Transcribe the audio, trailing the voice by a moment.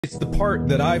It's the part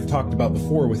that I've talked about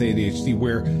before with ADHD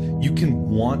where you can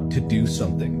want to do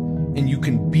something and you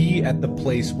can be at the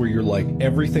place where you're like,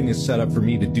 everything is set up for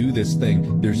me to do this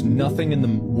thing. There's nothing in the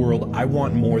world I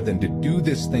want more than to do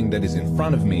this thing that is in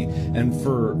front of me. And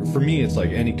for me, it's like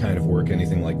any kind of work,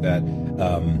 anything like that.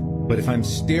 But if I'm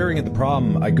staring at the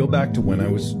problem, I go back to when I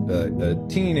was a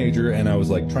teenager and I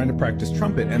was like trying to practice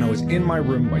trumpet, and I was in my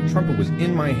room, my trumpet was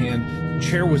in my hand, the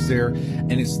chair was there,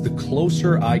 and it's the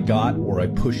closer I got or I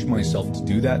pushed myself to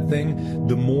do that thing,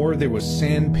 the more there was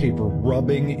sandpaper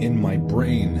rubbing in my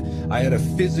brain. I had a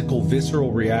physical,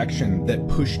 visceral reaction that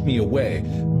pushed me away.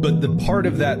 But the part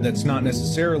of that that's not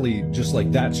necessarily just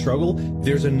like that struggle,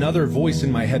 there's another voice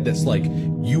in my head that's like,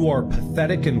 you are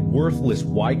pathetic and worthless.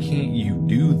 Why can't you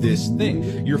do this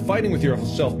thing? You're fighting with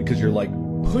yourself because you're like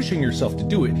pushing yourself to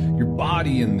do it. Your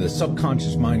body and the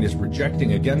subconscious mind is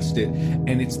rejecting against it.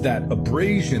 And it's that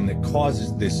abrasion that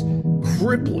causes this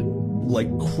crippling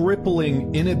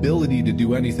inability to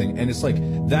do anything. And it's like,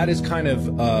 that is kind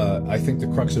of, I think the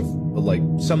crux of like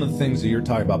some of the things that you're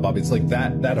talking about, Bob. It's like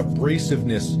that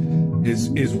abrasiveness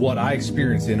is what I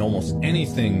experience in almost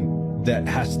anything that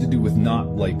has to do with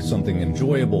not like something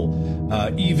enjoyable,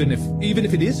 even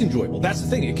if it is enjoyable. That's the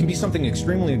thing. It can be something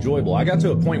extremely enjoyable. I got to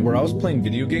a point where I was playing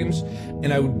video games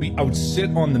and I would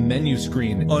sit on the menu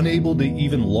screen, unable to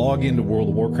even log into World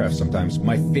of Warcraft sometimes.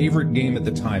 My favorite game at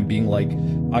the time being like,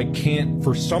 I can't,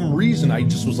 for some reason, I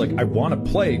just was like, I want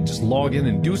to play, just log in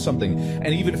and do something. And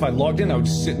even if I logged in, I would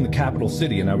just sit in the capital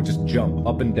city and I would just jump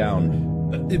up and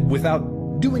down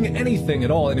without doing anything at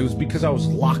all. And it was because I was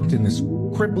locked in this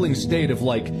crippling state of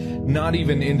like, not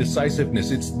even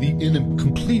indecisiveness, it's the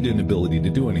complete inability to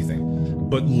do anything.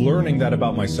 But learning that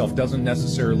about myself doesn't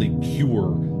necessarily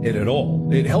cure it at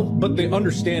all. It helped, but the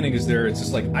understanding is there. It's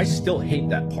just like, I still hate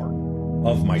that part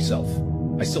of myself.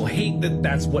 I still hate that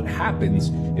that's what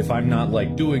happens if I'm not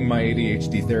like doing my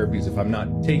ADHD therapies, if I'm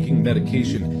not taking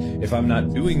medication, if I'm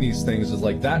not doing these things. Is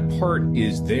like, that part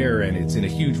is there and it's in a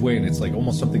huge way, and it's like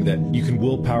almost something that you can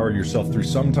willpower yourself through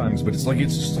sometimes, but it's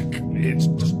just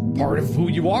part of who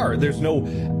you are. There's no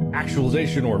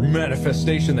actualization or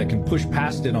manifestation that can push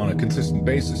past it on a consistent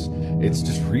basis. It's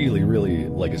just really, really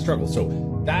like a struggle.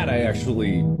 So that I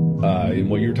actually, in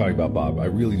what you're talking about, Bob, I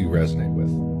really do resonate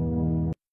with.